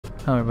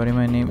Hello everybody,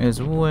 my name is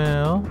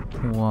Will.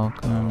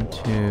 Welcome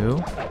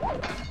to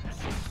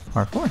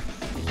part 4.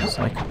 Just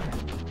like.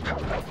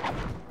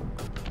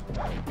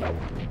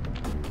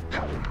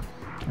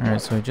 Alright,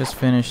 so I just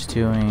finished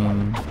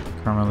doing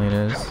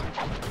Carmelita's.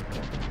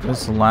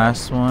 This is the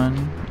last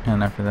one,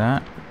 and after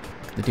that,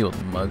 the deal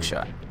with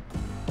Muggshot.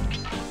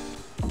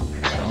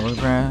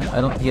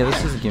 Yeah,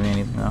 this doesn't give me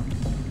anything though.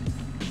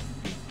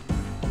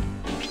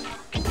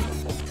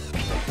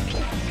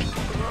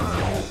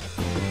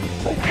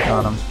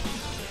 Got him.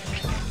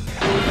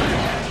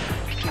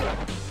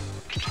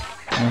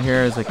 And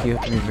here is like you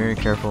have to be very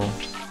careful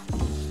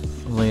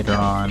later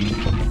on,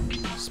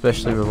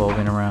 especially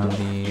revolving around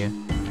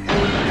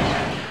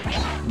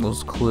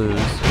those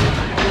clues.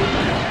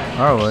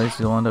 Otherwise,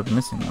 you'll end up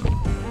missing them.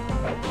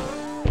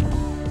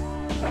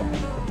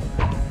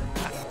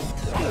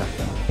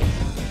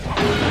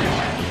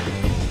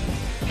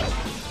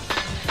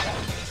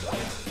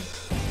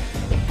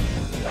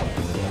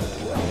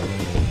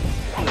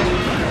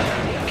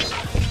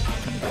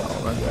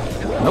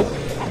 Nope.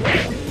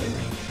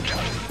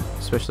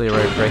 Especially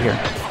right here.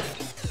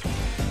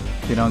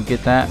 If you don't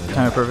get that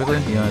time it perfectly,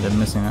 you end up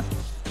missing it.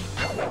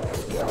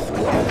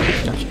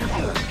 Gotcha.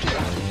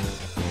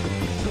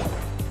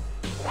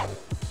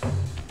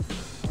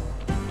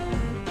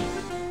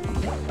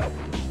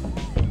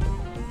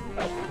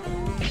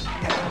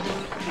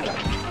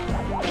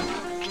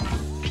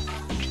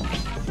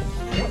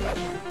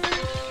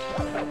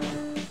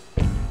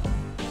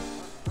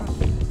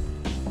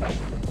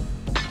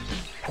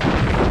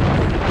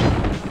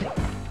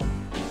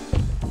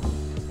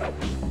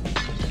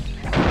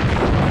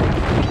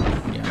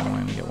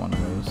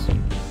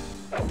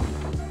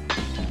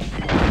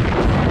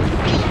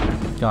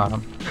 Got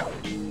him.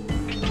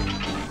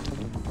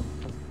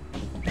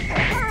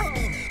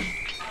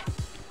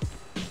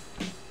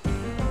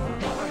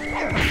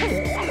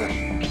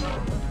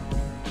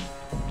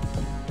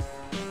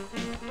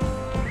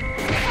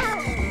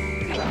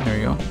 There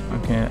you go.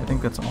 Okay, I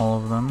think that's all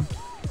of them.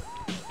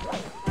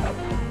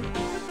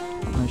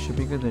 I should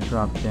be good to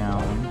drop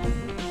down.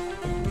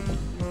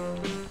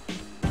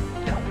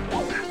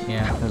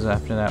 Yeah, because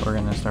after that we're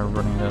gonna start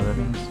running to other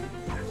things.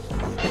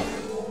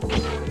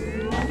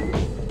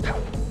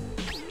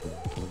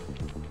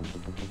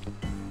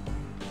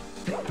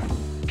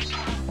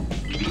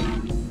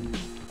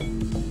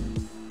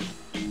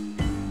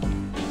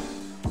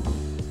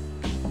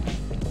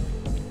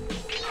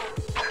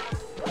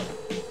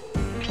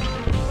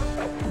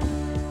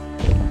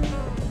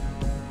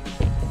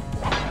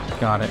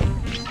 Got it.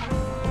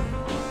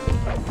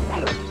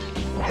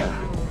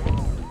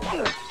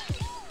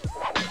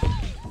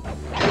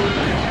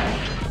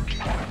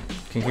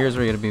 Okay, here's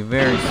where you gotta be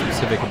very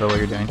specific about what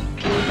you're doing.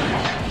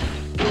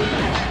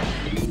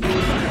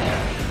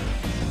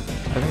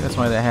 I think that's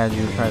why they had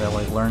you try to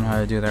like learn how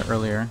to do that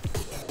earlier.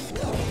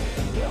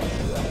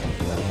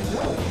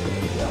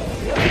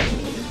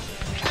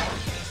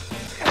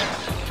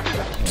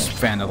 Just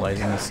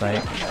vandalizing the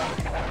site.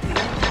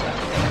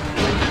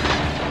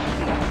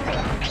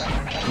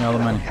 Give me all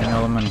the money, give me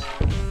all the money.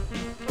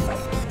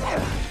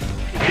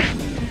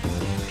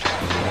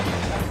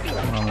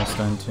 We're almost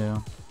done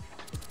too.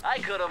 I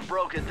could have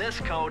broken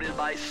this code in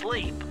my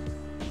sleep.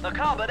 The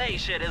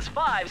combination is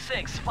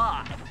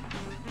 565.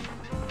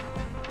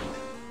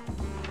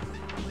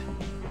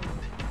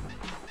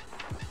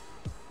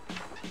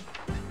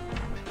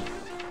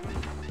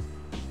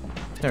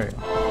 There we go.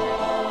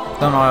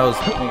 Don't know why I was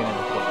making it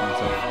difficult for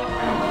myself.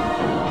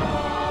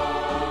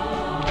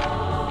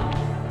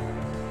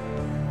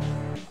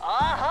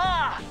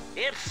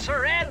 It's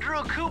Sir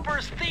Andrew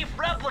Cooper's thief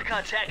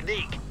replica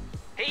technique.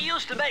 He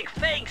used to make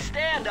fake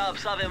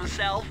stand-ups of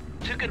himself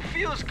to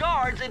confuse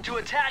guards into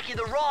attacking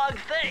the wrong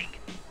thing.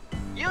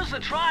 Use the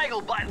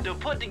triangle button to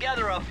put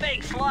together a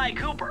fake Sly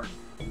Cooper.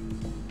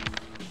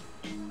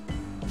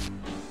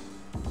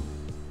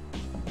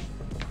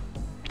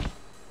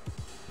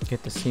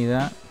 Get to see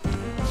that.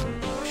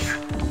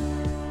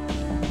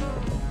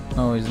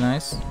 Always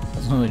nice.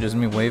 It's only just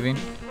me waving.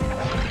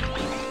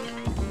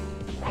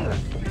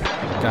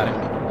 Got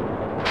it.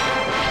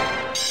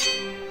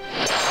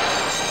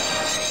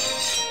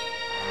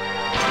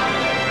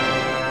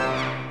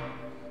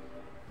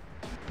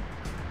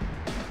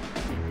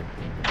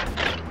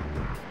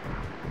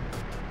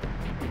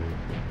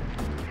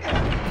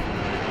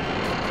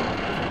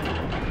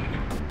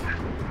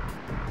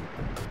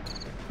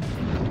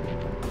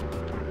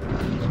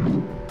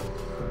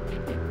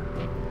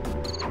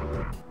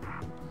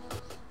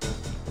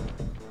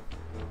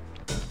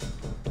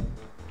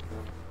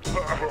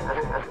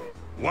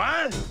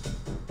 What?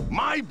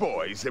 My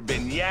boys have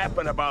been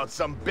yapping about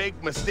some big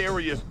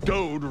mysterious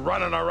dude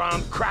running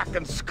around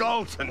cracking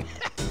skulls and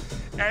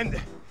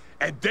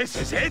this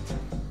is it?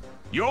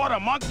 You're the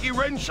monkey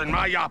wrench in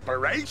my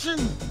operation?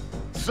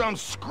 Some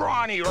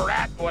scrawny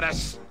rat with a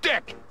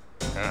stick.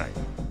 Hey,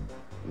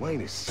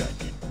 wait a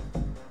second.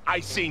 I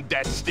seen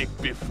that stick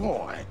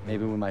before.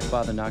 Maybe when my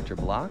father knocked your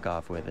block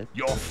off with it.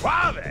 Your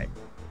father?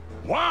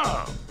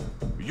 Wow!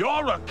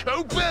 You're a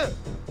Cooper?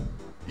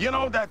 You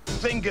know that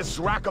Thievius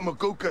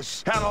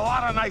Raccoonus had a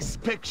lot of nice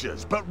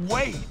pictures, but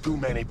way too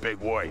many big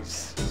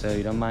words. So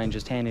you don't mind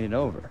just handing it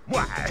over?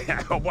 What?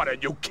 What, are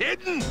you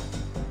kidding?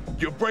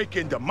 You break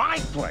into my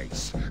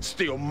place,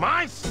 steal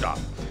my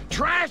stuff,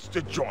 trash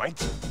the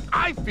joint.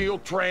 I feel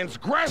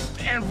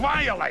transgressed and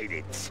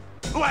violated.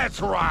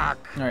 Let's rock.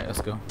 All right, let's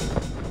go.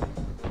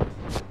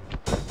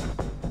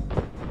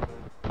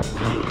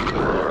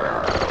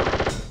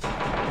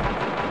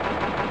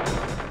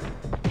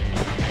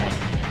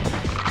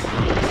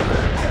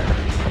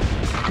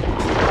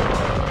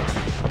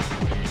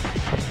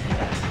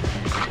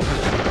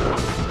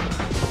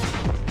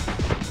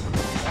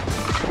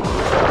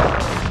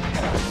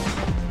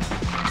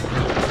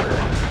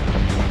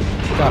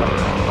 Got him.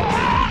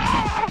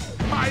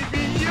 My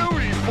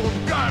beautiful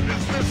gun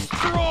is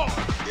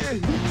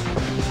destroyed.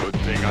 Good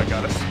thing I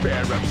got a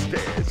spare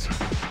upstairs.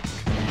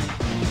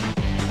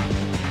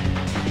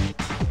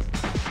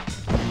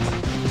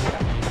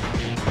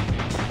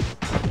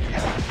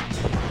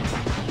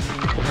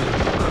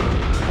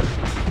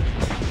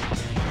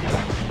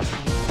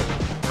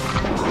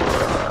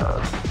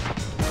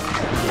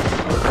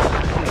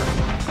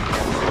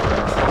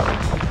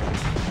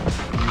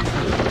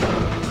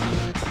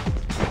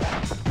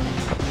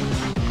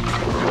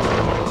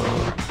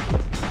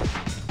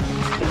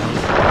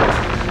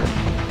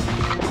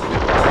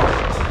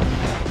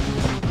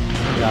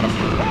 Got him.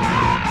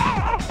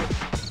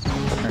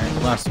 Alright,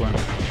 last one.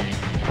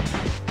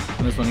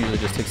 And this one usually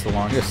just takes the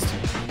longest.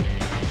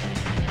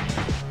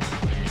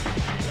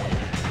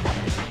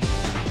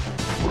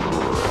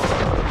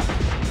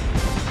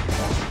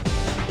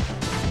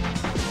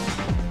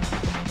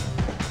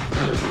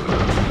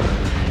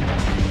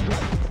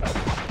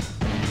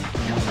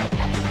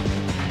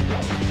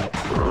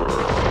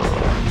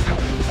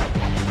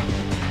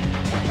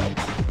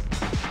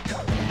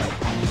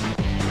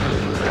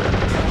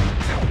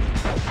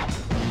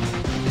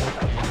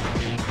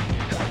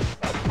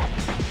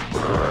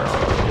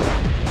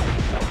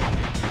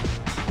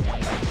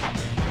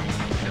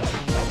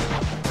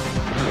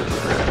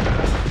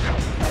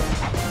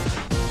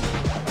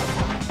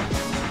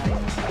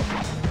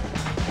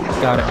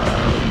 Got it.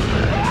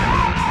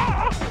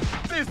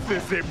 This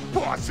is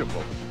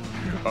impossible.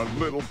 A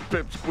little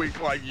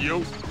pipsqueak like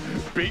you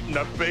beating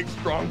a big,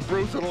 strong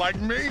bruiser like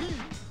me?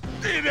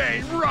 It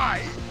ain't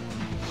right.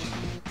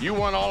 You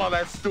want all of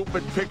that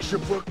stupid picture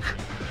book?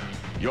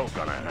 You're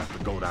gonna have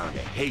to go down to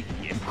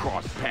Haiti and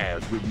cross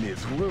paths with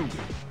Miss Ruby.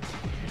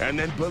 And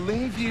then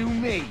believe you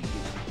me,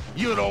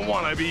 you don't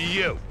want to be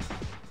you.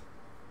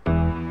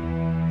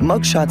 The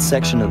Muggshot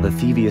section of the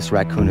Thievius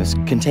Raccoonus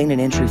contained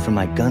an entry from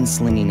my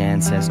gunslinging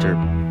ancestor,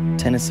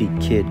 Tennessee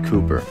Kid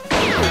Cooper.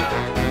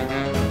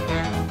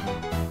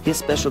 His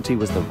specialty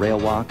was the rail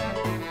walk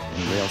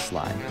and rail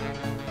slide.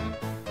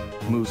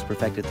 Moves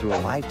perfected through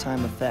a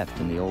lifetime of theft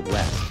in the Old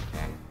West.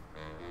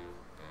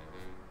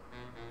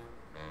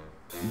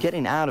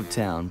 Getting out of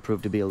town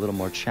proved to be a little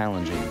more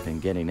challenging than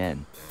getting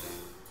in.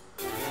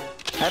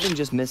 Having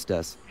just missed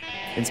us,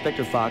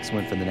 Inspector Fox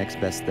went for the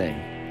next best thing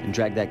and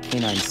dragged that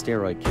canine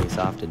steroid case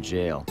off to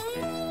jail.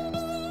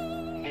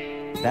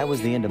 That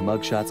was the end of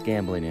Muggshot's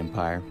gambling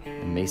empire,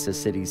 and Mesa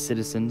City's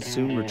citizens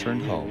soon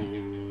returned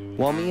home.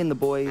 While me and the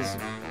boys,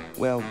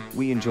 well,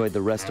 we enjoyed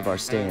the rest of our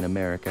stay in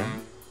America,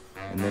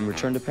 and then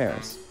returned to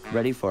Paris,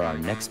 ready for our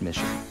next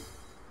mission.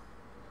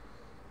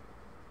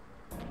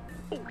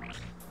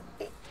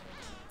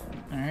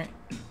 Alright.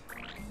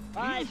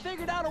 I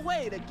figured out a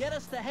way to get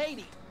us to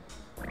Haiti.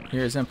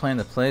 Here's him playing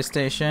the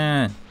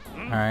PlayStation.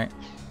 Alright.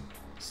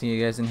 See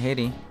you guys in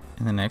Haiti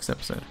in the next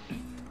episode.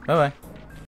 Bye bye.